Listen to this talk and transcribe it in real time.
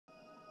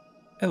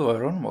Hello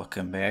everyone,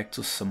 welcome back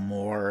to some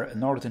more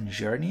Northern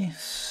Journey.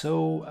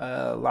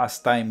 Last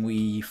time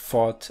we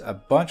fought a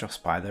bunch of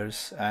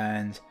spiders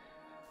and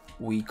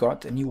we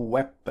got a new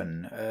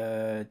weapon.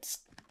 It's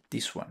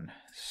this one.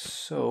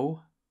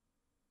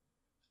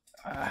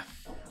 I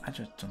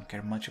just don't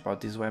care much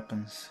about these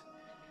weapons.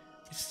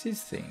 It's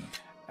this thing.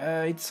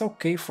 It's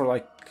okay for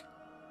like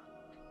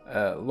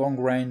long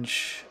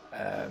range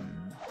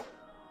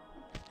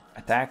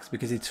attacks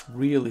because it's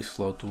really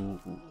slow to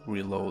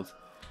reload.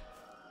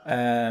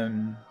 Yeah,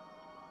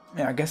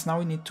 I guess now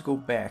we need to go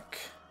back.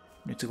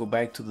 We need to go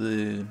back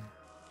to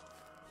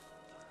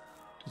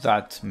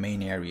that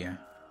main area.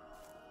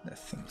 That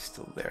thing is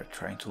still there,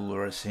 trying to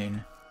lure us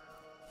in.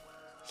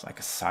 It's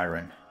like a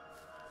siren.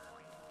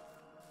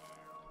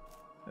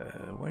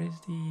 Where is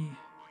the?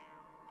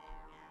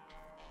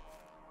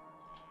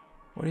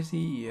 What is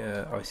the?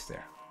 Oh, it's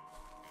there.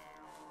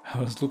 I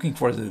was looking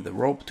for the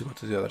rope to go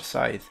to the other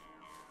side.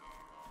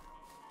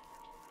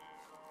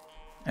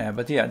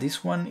 But yeah,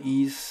 this one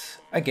is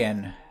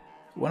again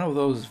one of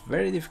those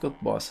very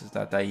difficult bosses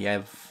that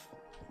I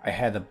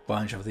had a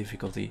bunch of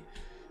difficulty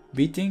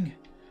beating.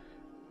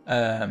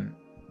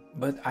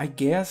 But I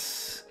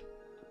guess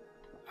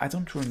I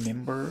don't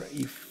remember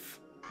if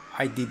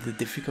I did the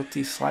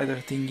difficulty slider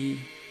thingy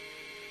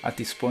at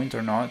this point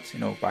or not. You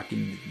know, back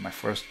in my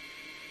first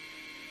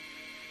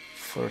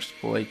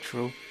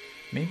playthrough.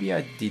 Maybe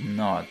I did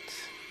not.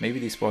 Maybe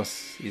this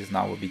boss is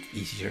now a bit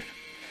easier.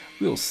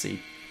 We'll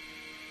see.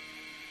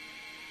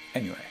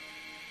 Anyway,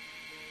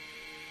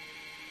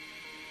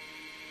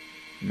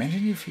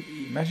 imagine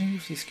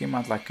if this came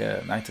out like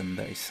a night and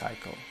day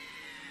cycle,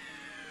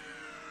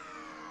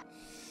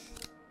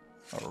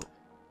 or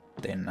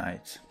day and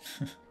night.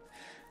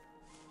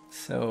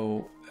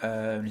 So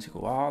we need to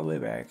go all the way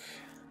back,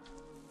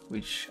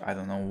 which I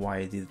don't know why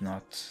I did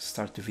not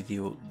start the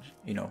video,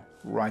 you know,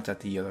 right at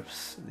the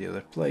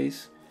other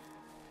place.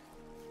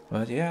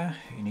 But yeah,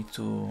 you need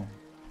to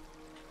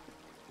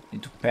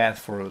pad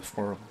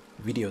for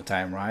video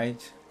time,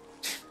 right?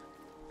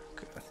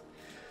 God.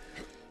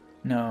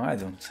 No, I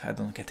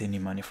don't get any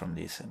money from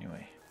this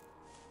anyway.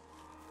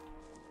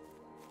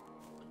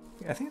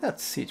 I think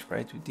that's it,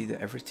 right? We did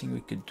everything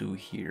we could do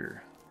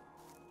here.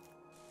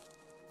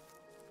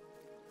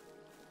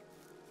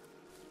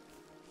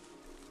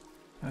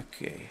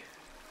 Okay.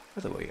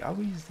 By the way, how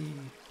is the...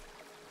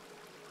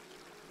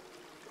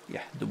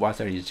 Yeah, the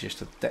water is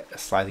just a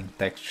sliding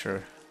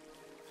texture.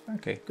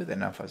 Okay, good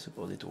enough, I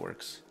suppose it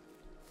works.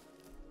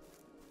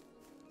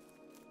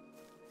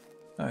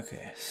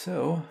 Okay,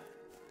 so...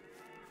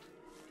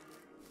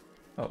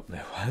 Oh,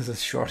 there was a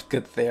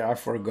shortcut there, I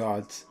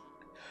forgot.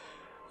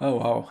 Oh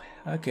wow,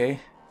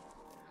 okay.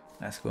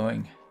 That's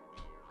going.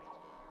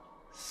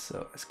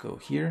 So let's go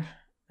here.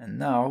 And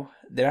now,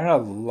 there are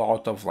a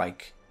lot of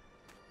like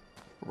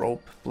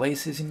rope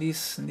places in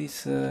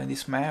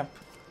this map.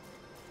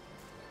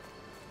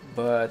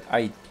 But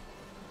I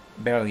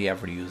barely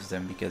ever use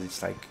them because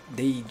it's like,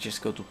 they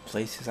just go to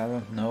places I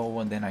don't know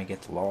and then I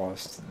get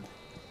lost. And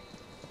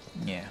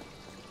yeah.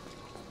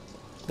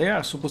 They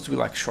are supposed to be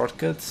like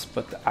shortcuts,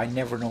 but I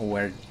never know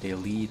where they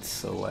lead,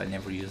 so I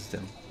never use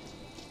them.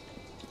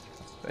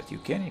 But you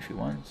can if you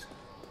want.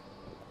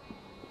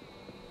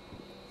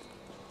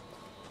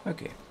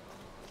 Okay.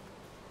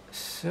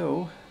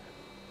 So,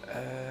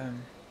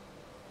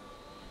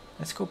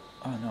 let's go.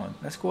 Oh no,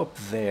 let's go up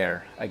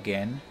there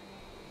again,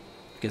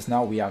 because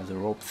now we have the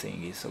rope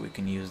thingy, so we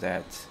can use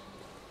that.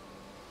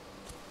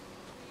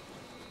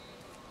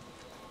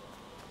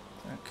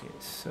 Okay,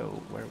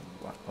 so where?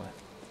 What?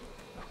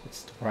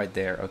 It's right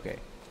there, okay.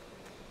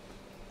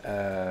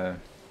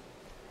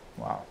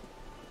 Wow.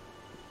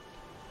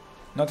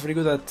 Not very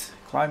good at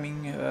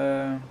climbing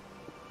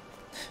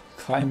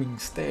climbing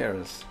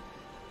stairs.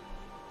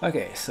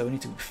 Okay, so we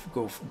need to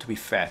go to be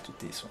fat with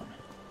this one.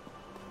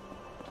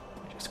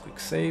 Just quick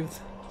saved.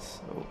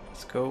 So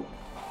let's go.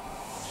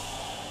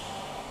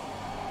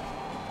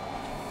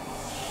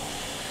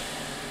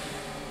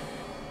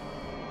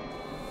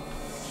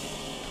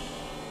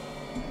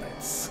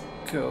 Let's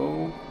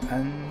go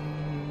and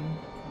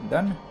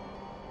done.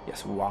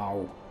 Yes,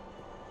 wow.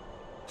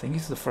 I think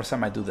it's the first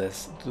time I do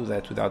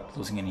that without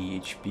losing any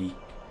HP.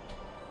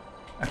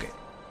 Okay.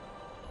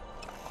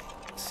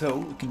 So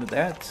we can do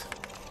that.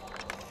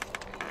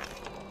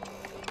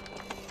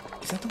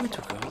 Is that the way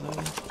to go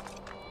though?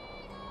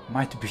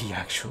 Might be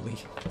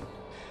actually.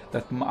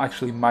 That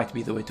actually might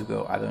be the way to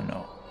go. I don't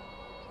know.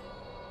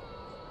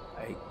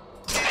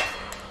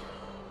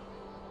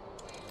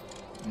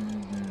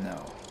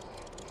 No.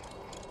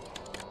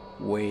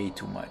 Way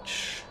too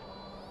much.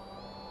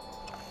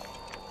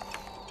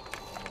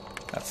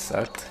 That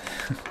sucked.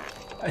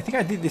 I think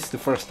I did this the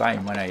first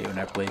time when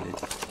I played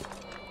it.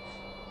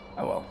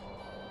 Oh well.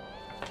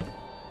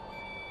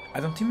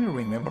 I don't even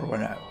remember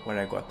when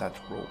I got that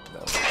rope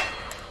though.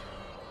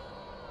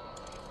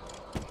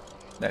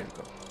 There you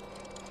go.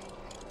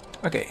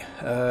 Okay,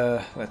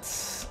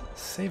 let's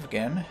save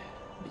again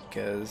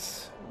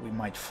because we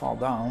might fall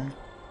down.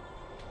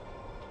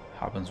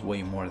 Happens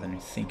way more than you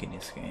think in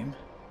this game.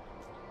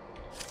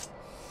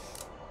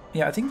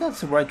 Yeah, I think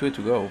that's the right way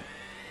to go.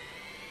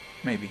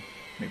 Maybe.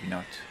 Maybe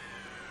not.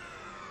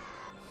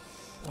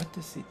 What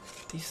does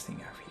this thing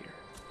have here?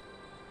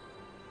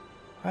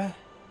 What?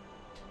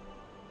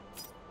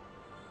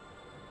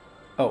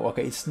 Oh,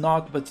 okay, it's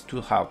not, but it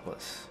will help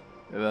us.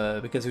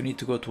 Because we need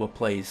to go to a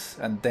place,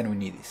 and then we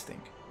need this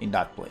thing in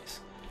that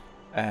place.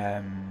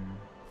 How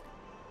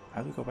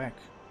do we go back?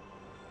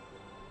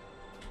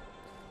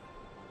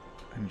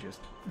 I'm just...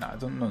 No, I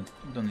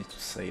don't need to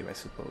save, I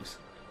suppose.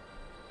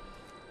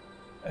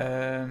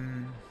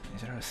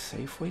 Is there a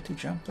safe way to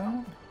jump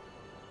down?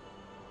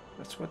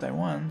 That's what I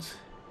want.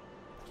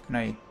 Can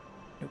I...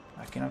 Nope,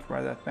 I cannot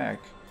ride that back.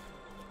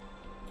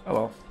 Oh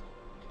well.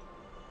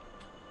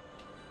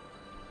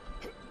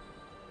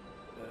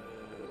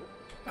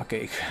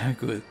 Okay,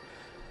 good.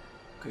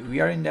 Okay, we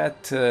are in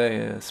that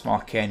small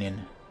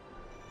canyon.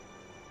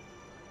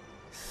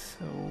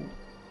 So...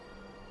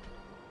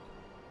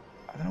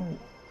 I don't know...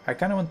 I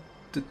kind of want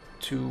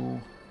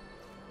to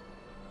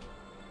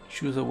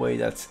choose a way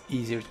that's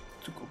easier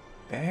to go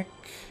back.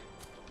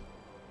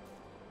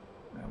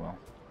 Oh well.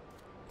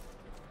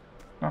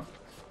 Oh,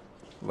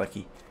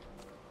 lucky.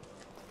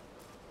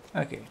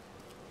 Okay.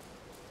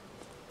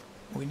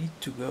 We need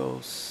to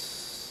go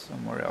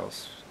somewhere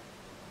else.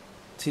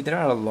 See, there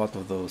are a lot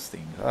of those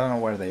things. I don't know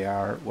where they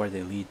are, where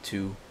they lead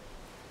to.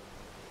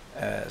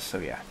 So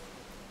yeah.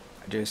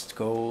 I just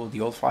go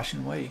the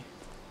old-fashioned way.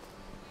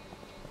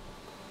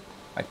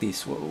 Like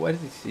this. Where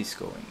is this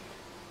going?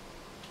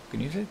 Can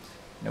you use it?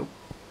 Nope.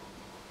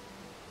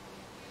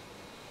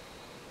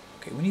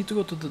 Okay, we need to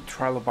go to the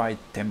Trilobite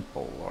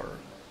temple or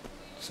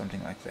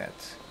something like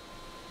that.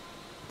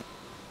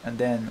 And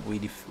then we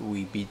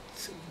beat...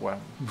 Well,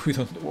 we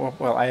don't...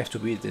 Well, I have to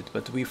beat it,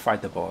 but we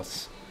fight the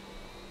boss.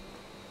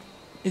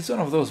 It's one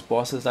of those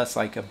bosses that's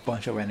like a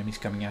bunch of enemies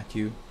coming at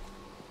you.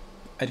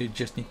 And you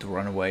just need to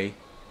run away.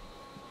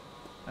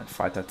 And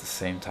fight at the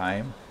same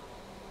time.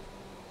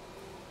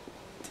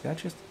 Did I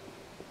just...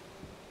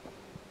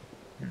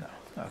 No,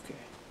 okay.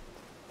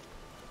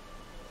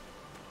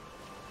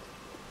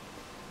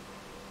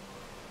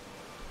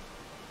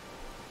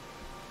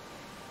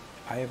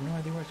 I have no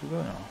idea where to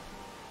go now.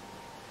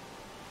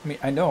 I mean,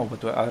 I know,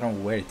 but I don't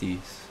know where it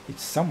is.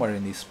 It's somewhere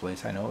in this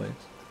place, I know it.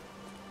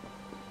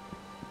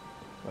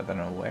 But I don't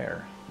know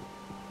where.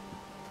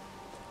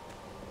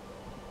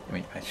 I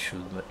mean, I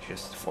should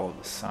just follow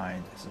the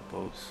sign, I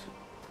suppose.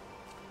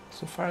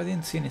 So far I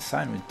didn't see any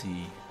sign with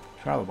the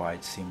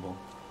Trilobite symbol.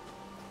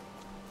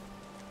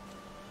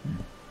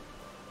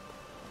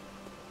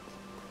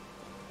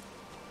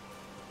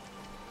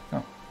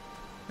 Oh,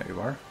 there you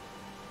are.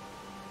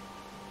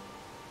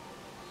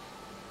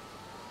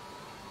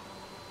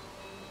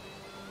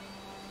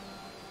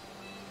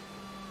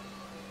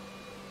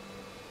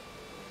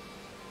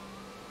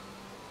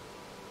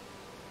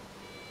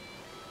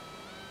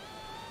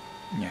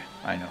 Yeah,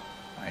 I know.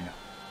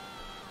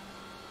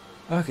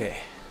 Okay,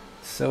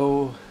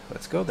 so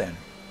let's go then.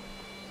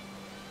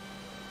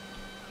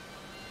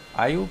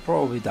 I will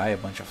probably die a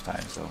bunch of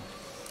times though.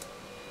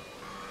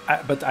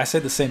 But I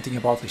said the same thing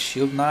about the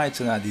Shield Knights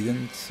and I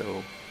didn't,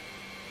 so...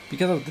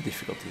 Because of the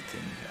difficulty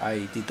thing.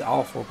 I did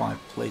half of my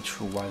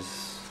playthrough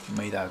was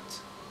made at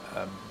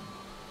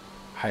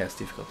highest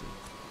difficulty.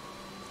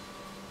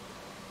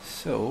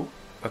 So,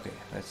 okay,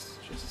 let's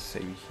just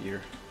save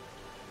here.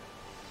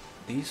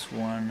 This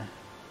one...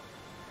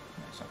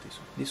 No, it's not this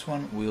one. This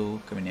one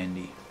will come in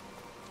handy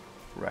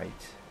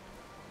right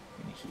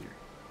in here.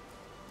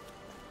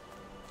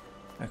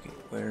 Okay,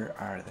 where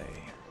are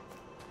they?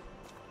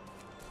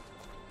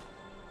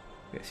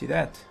 Okay, see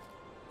that?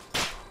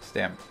 It's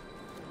them.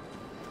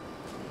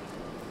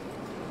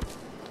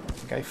 I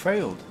think I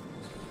failed.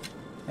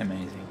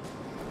 Amazing.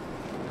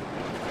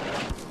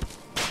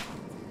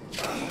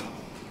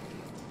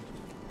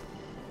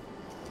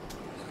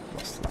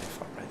 Lost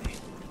life already.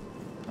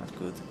 Not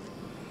good.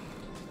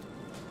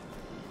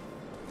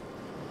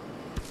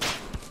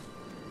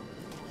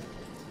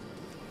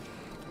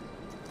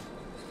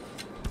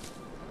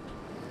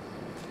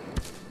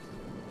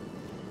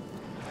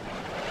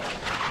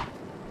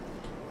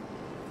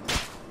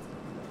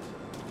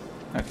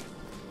 Okay.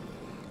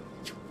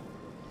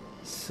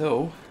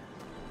 So,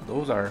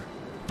 those are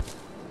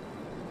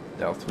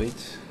dealt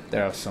with.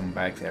 There are some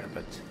back there,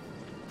 but...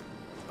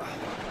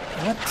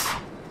 What?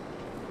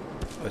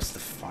 Oh, it's the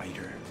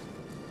fighter.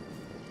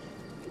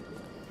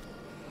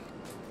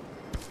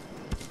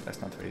 That's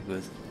not very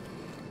good.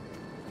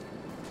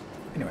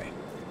 Anyway.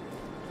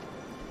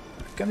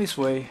 Come this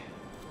way.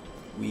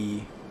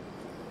 We...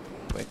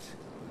 Wait.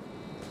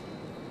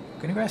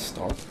 Can you guys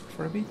stop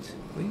for a bit,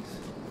 please?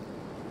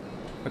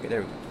 Okay,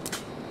 there we go.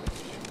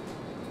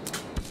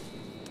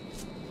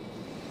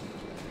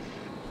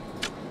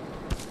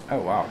 Oh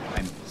wow,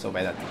 I'm so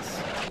bad at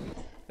this.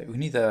 We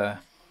need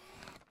a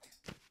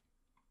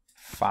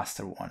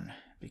faster one,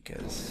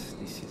 because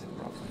this is a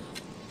problem.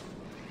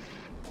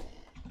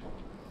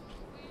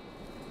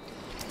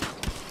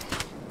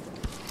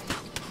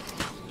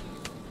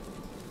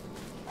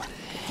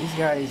 These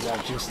guys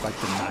are just like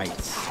the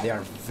knights. They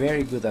are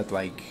very good at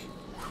like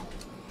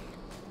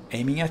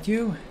aiming at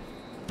you.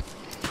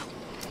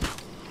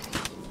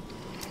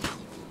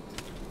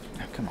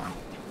 Oh, come on.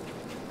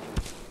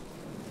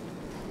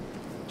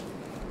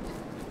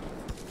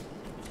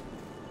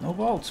 No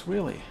bolts,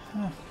 really?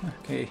 Oh,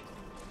 okay.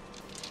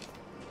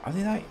 How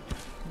did I?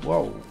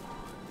 Whoa.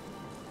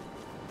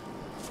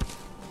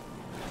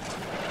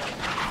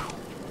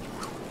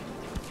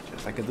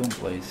 Just like a Doom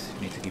place,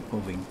 you need to keep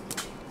moving.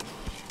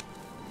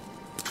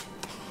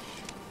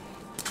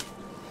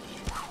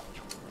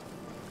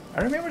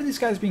 I remember these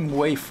guys being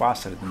way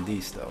faster than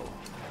these though.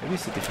 Maybe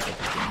it's the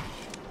difficulty thing.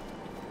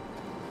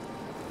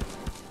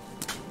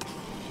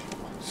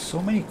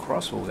 So many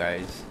crossbow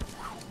guys.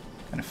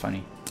 Kinda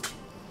funny.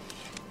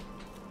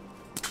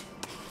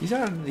 These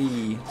are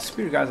the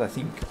spear guys, I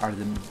think, are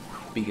the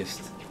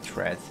biggest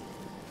threat,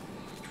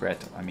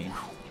 I mean.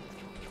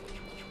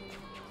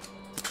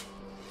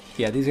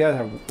 Yeah, these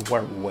guys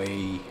were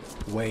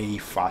way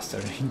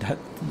faster in that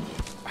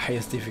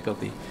highest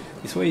difficulty.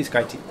 This way is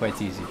quite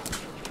easy.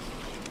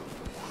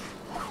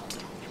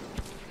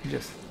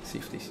 Just see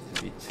if this is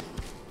a bit...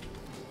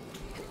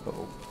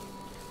 Uh-oh.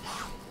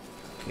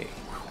 Okay.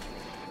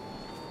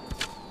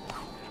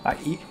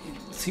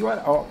 See what?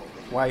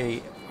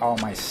 Why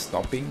am I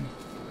stopping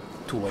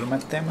to aim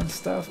at them and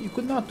stuff? You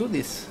could not do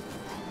this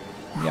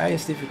in the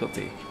highest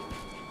difficulty.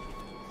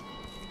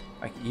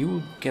 Like, you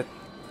would get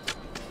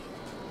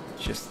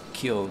just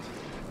killed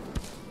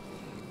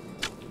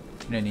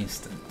in an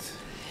instant.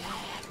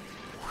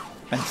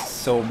 And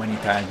so many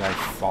times I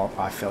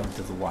fell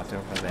into the water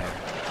over there.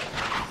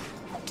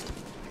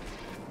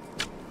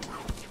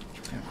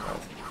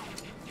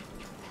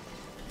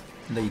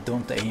 They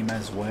don't aim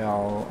as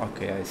well.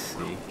 Okay, I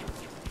see.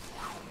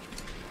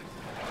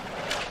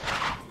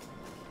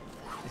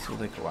 This will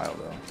take a while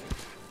though.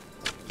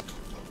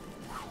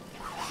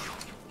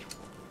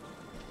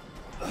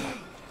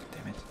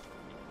 Damn it.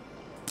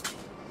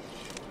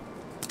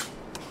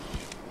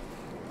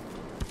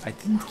 I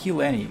didn't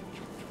kill any.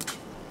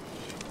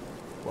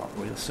 Wow,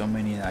 really so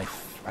many I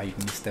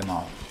missed them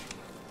all.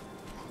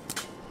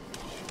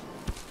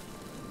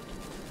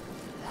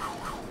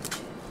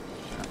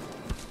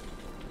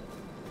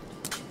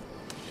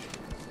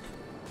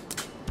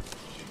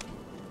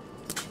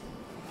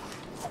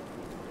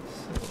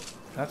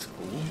 That's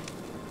cool.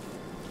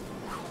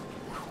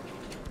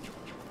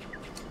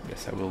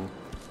 Guess I will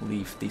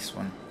leave this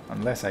one,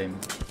 unless I'm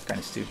kind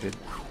of stupid.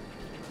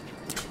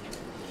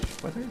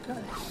 What are you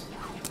guys?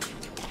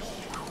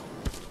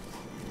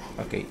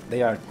 Okay,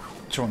 they are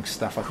throwing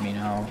stuff at me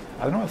now.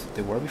 I don't know if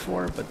they were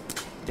before, but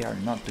they are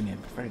not doing a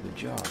very good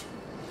job.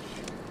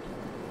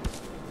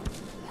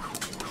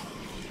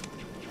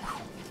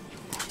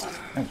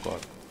 Oh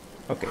god.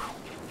 Okay.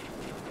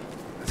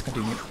 Let's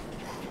continue.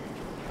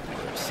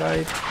 Other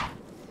side.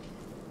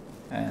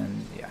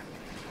 And yeah,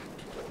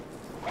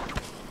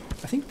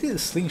 I think the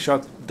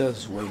slingshot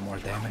does way more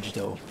damage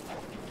though.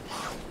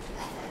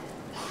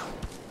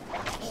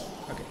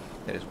 Okay,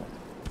 there is one.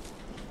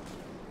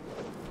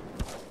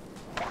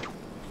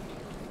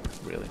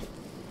 Really?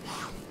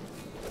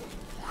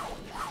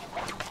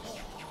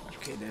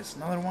 Okay, there's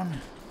another one.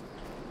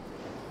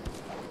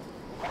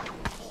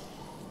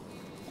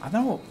 I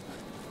don't know,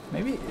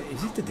 maybe,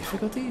 is it the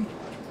difficulty?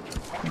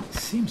 It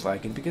seems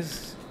like it,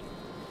 because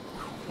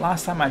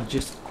last time I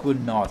just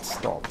could not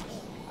stop.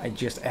 I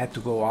just had to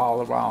go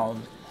all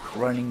around,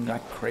 running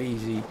like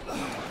crazy.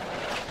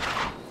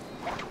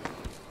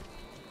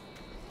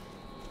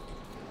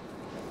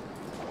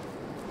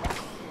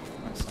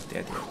 That's not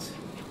dead yet.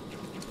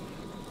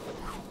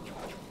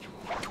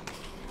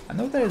 I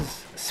know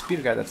there's a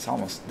spear guy that's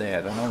almost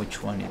dead. I don't know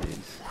which one it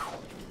is.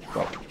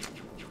 Well,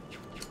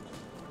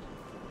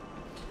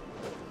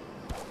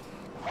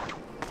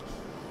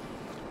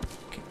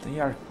 okay, they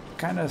are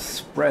kind of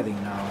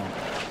spreading now.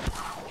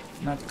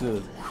 Not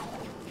good.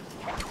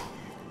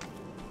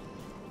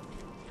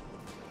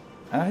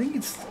 And I think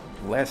it's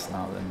less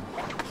now than...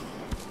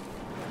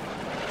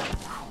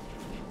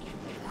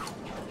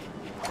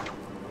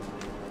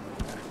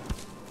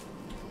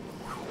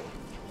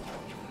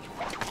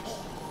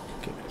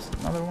 Okay, there's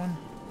another one.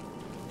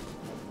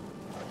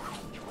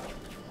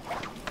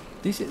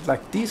 This is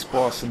like this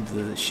boss and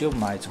the Shield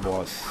Knight's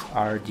boss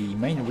are the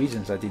main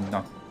reasons I did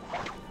not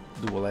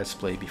do a let's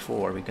play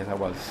before, because I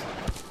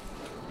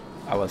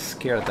was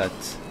scared that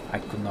I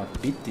could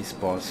not beat this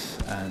boss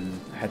and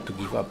had to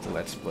give up the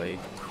let's play.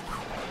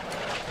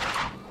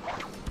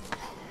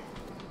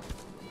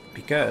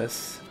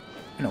 Because,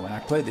 you know, when I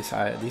played this,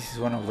 this is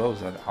one of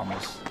those that I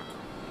almost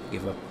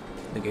give up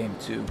the game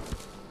too.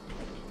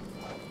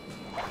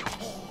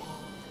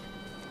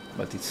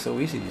 But it's so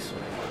easy this way.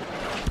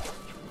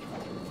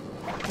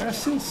 There are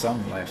still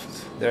some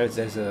left. There's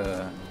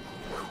a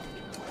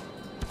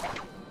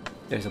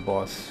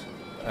boss.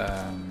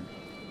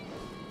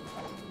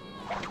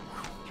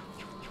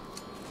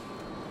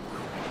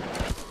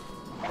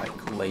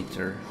 Like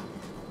later.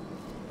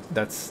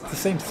 That's the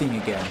same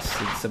thing again.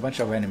 It's a bunch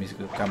of enemies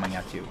coming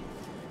at you.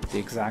 The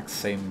exact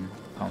same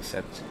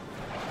concept.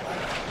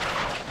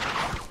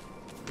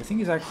 The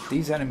thing is, like,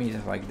 these enemies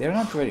are like, they're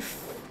not very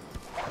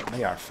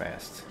They are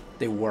fast.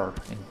 They were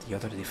in the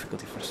other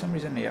difficulty. For some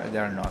reason they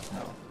are not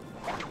now.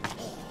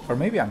 Or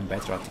maybe I'm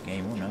better at the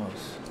game, who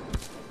knows.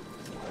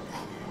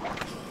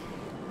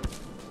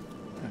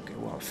 Okay,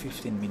 well,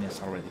 15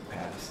 minutes already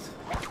passed.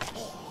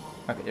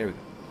 Okay, there we go.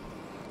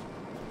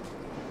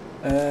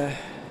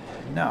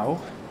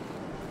 Now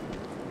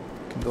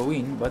can go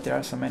in, but there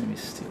are some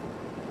enemies still.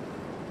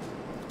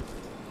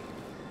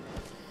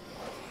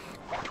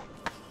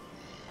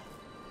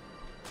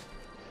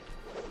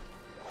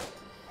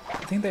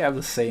 I think they have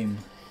the same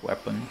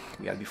weapon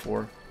we had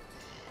before.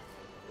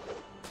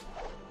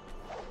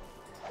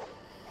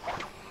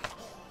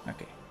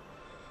 Okay.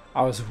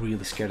 I was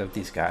really scared of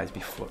these guys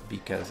before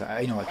because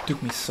I know it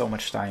took me so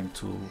much time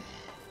to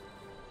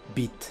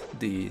beat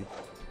the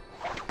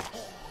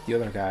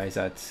other guys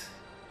that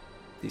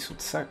this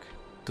would suck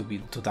to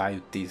die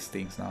with these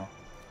things now.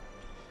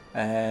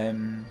 I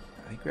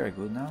think we are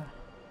good now.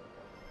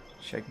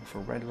 Checking for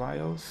red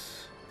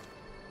vials.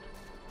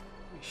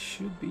 We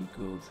should be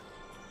good.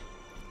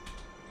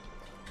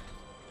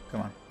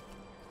 Come on.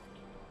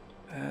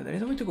 There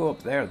is a way to go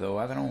up there though,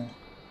 I don't know.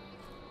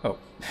 Oh,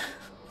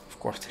 of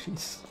course there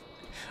is.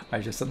 I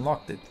just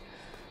unlocked it.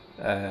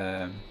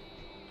 Come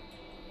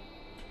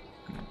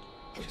on,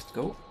 just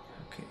go.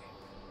 Okay.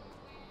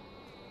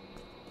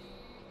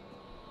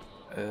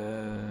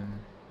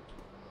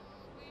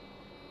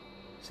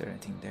 Is there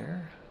anything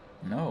there?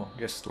 No,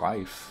 just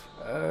life.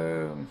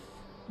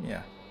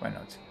 Yeah, why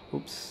not?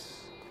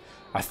 Oops.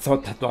 I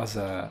thought that was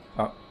a...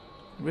 Oh,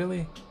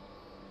 really?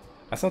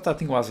 I thought that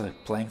thing was a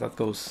plank that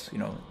goes, you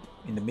know,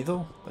 in the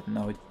middle, but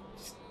no, it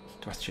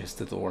was just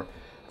the door.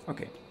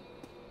 Okay,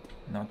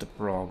 not a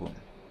problem.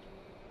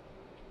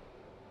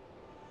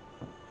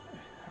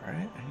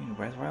 Alright, any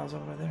red vials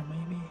over there,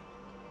 maybe?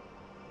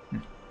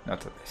 Not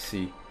that I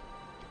see.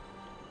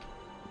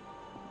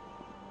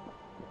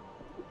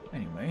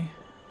 Anyway.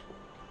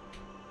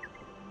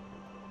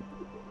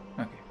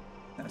 Okay,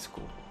 that's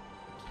cool.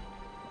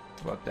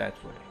 What about that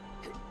way?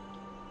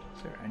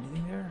 Is there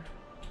anything there?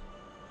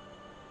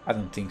 I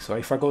don't think so.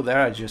 If I go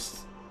there, I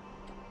just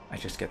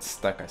get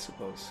stuck, I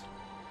suppose.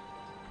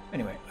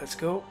 Anyway, let's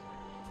go.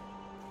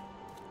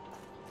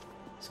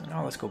 So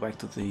now let's go back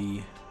to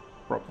the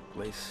proper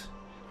place.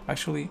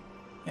 Actually,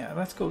 yeah,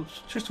 let's go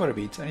just for a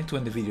bit. I need to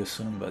end the video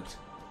soon, but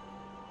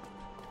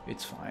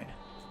it's fine.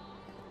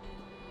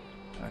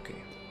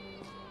 Okay.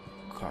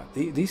 God,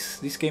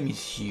 this game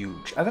is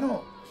huge. I don't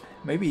know.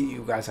 Maybe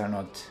you guys are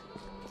not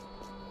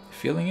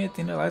feeling it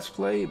in the Let's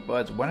Play,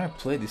 but when I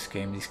played this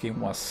game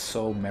was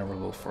so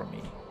memorable for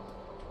me.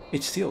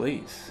 It still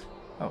is.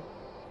 Oh.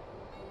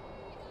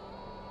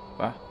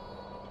 What?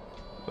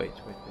 Wait.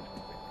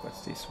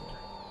 What's this one?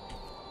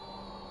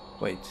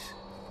 Wait.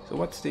 So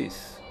what's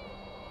this?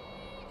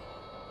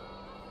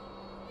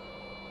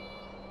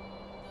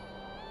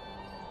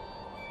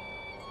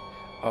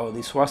 Oh,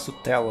 this was to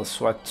tell us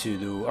what to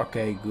do.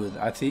 Okay, good.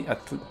 I think,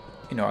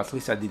 you know, at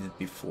least I did it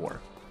before.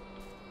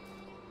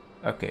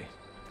 Okay,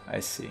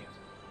 I see.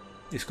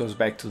 This goes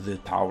back to the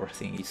tower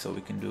thingy, so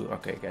we can do...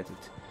 Okay, get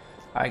it.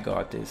 I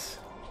got this.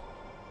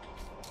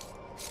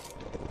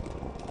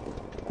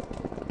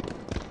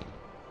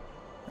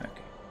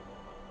 Okay.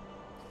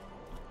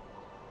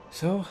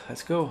 So,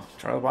 let's go.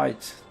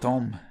 Trilobite,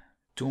 Tomb.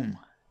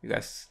 You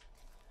guys...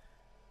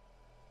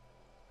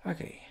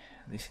 Okay,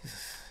 this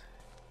is...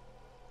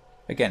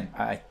 Again,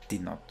 I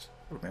did not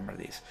remember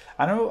this.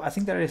 I know, I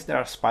think there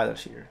are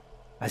spiders here.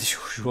 As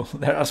usual,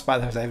 there are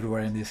spiders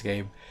everywhere in this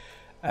game.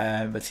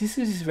 But this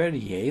is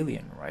very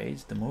Alien,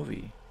 right? The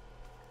movie.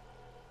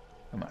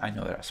 I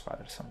know there are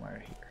spiders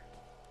somewhere here.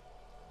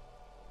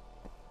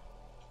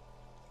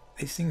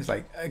 These things,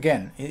 like,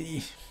 again,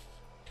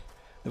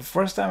 the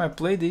first time I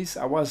played this,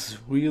 I was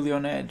really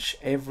on edge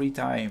every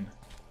time.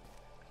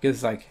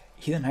 Because, like,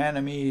 hidden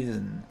enemies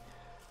and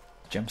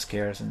jump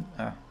scares and...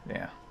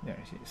 yeah, there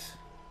it is.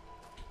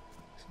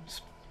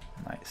 Some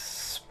nice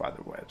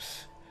spider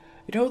webs.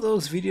 You know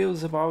those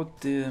videos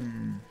about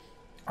on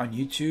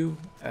YouTube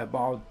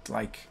about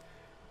like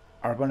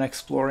urban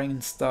exploring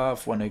and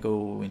stuff, when they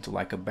go into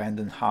like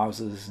abandoned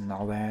houses and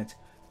all that?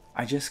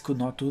 I just could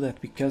not do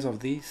that because of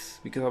this,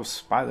 because of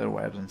spider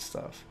webs and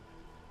stuff.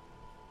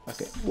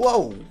 Okay,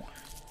 whoa!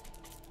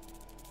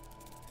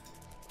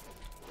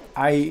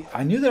 I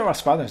knew there were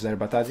spiders there,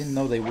 but I didn't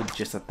know they would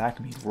just attack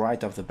me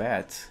right off the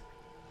bat.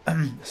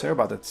 Sorry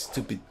about that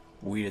stupid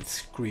weird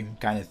scream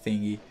kind of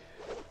thingy.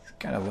 It's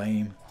kind of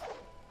lame.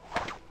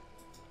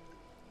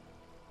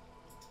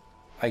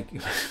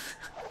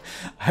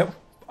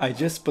 I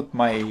just put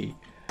my...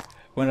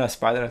 When a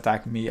spider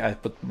attacked me, I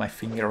put my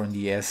finger on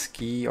the S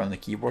key on the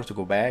keyboard to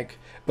go back,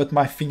 but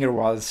my finger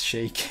was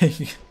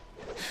shaking.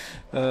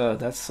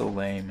 That's so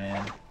lame,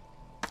 man.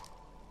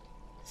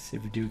 It's a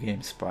video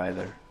game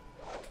spider.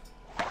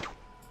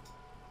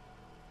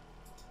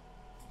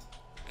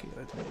 Okay,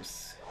 let me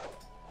just...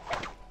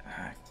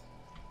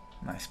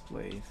 nice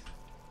blade.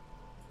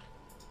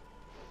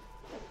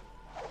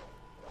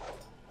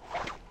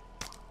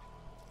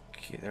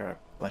 Okay, there are a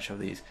bunch of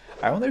these.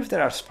 I wonder if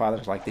there are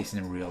spiders like this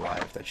in real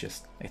life that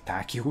just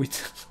attack you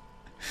with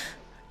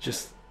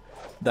just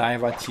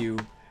dive at you.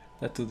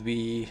 That would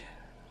be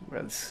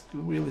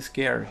really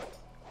scary.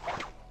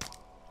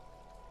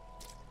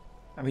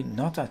 I mean,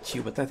 not at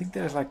you, but I think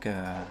there's like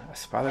a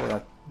spider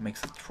that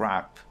makes a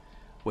trap,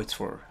 waits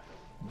for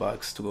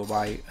bugs to go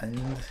by, and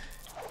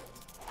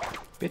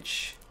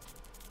bitch.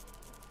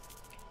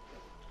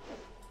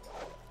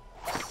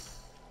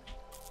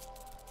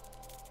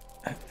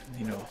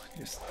 You know,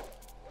 just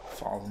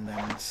fall on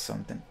them or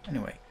something.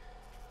 Anyway,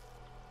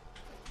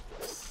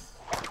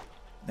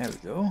 there we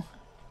go.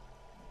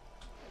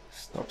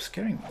 Stop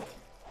scaring me.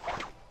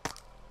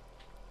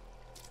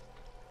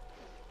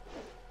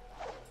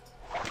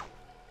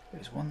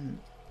 There's one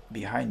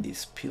behind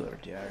this pillar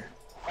there.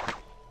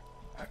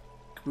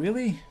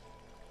 Really?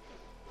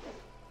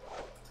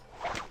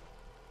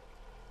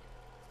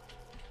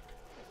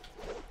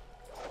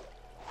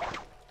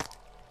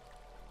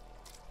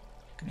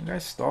 Can you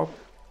guys stop?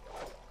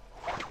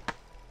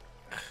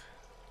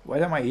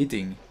 What am I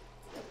eating?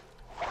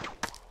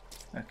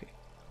 Okay.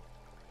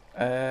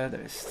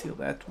 There is still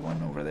that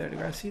one over there. Do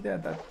you guys see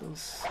that? That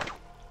was...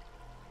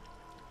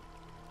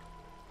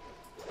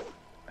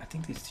 I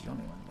think this is the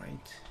only one,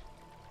 right?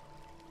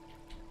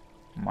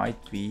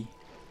 Might be.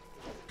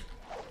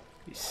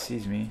 He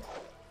sees me.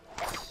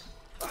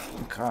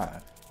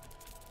 God.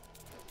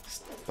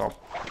 Stop.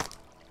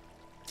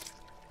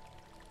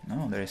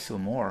 No, there is still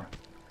more.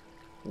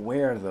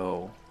 Where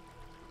though?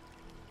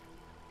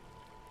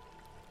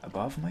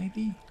 Above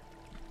maybe?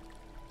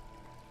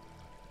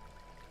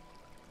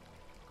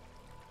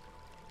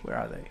 Where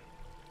are they?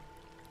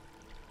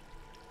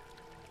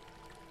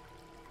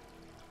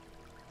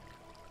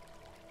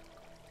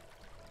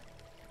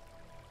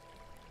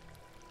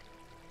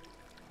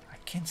 I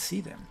can't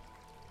see them.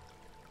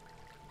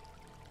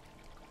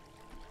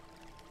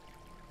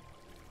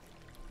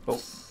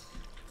 Oh.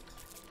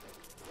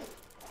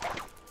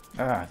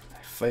 Ah,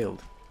 I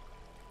failed.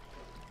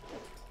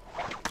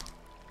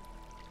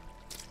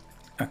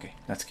 Okay,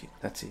 that's it.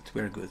 That's it.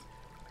 We're good.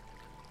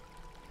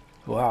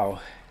 Wow.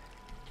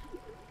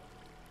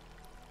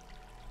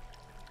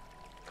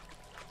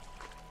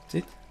 That's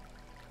it?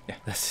 Yeah,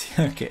 that's it.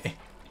 Okay.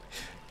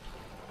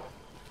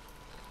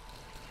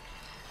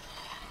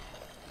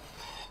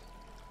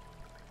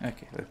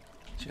 Okay, let's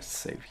just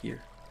save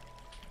here.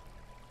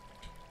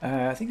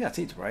 I think that's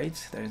it,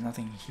 right? There is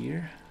nothing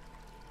here.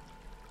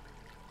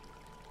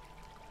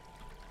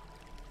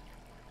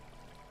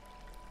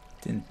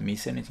 Didn't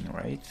miss anything,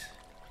 right?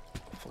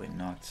 Hopefully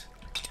not.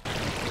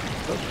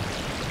 Oh.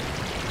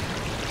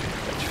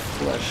 Catch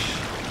flesh.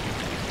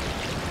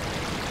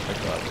 Oh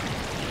god.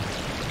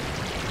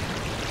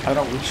 I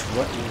don't know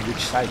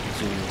which side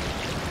to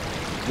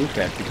look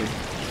at because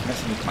it's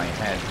messing with my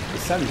head.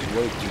 This side is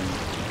way too...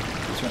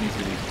 This one is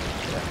really...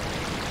 Yeah.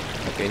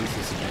 Okay, this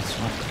is the next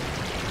one.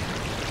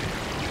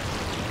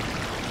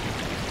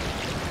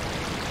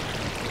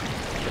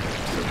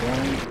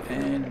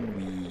 And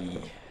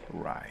we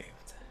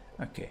arrived.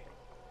 Okay.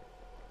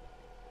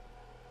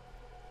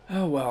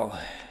 Oh well.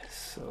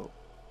 So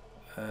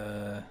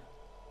okay,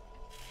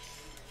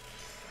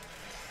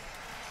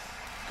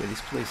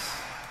 this place.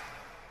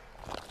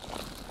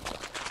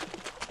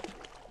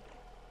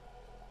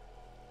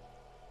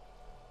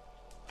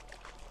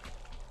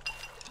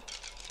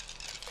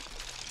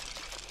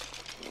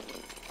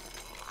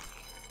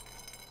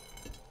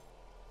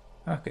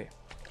 Okay.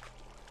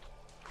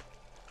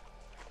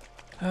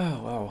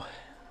 Oh wow.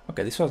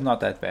 Okay, this was not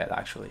that bad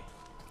actually.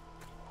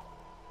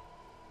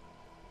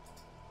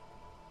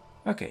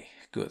 Okay,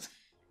 good.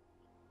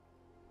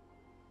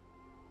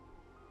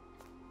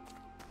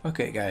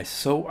 Okay guys,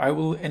 so I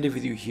will end the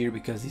video here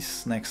because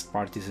this next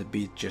part is a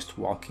bit just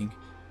walking.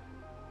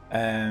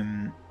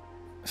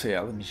 So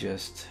yeah, let me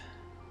just...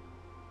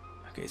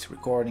 Okay, it's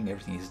recording,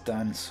 everything is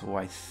done, so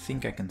I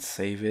think I can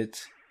save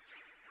it.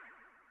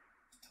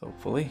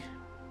 Hopefully.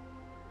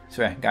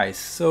 So yeah, guys,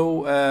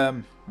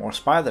 so more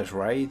spiders,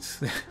 right?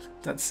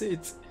 That's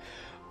it.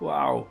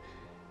 Wow.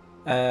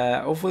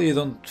 Hopefully you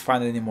don't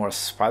find any more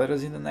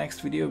spiders in the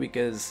next video,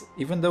 because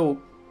even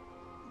though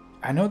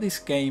I know this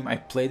game, I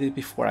played it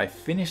before I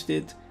finished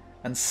it,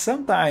 and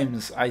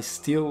sometimes I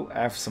still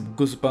have some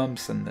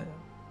goosebumps and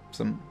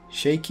some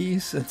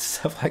shakies and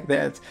stuff like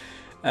that.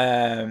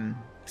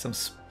 Some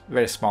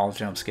very small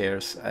jump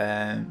scares,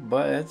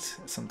 but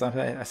sometimes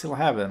I still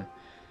have them.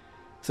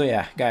 So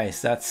yeah,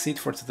 guys, that's it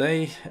for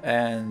today,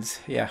 and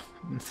yeah,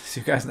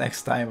 see you guys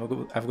next time.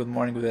 Have a good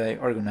morning, good day,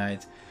 or good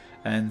night,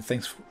 and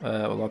thanks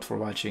a lot for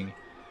watching.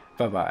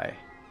 Bye bye.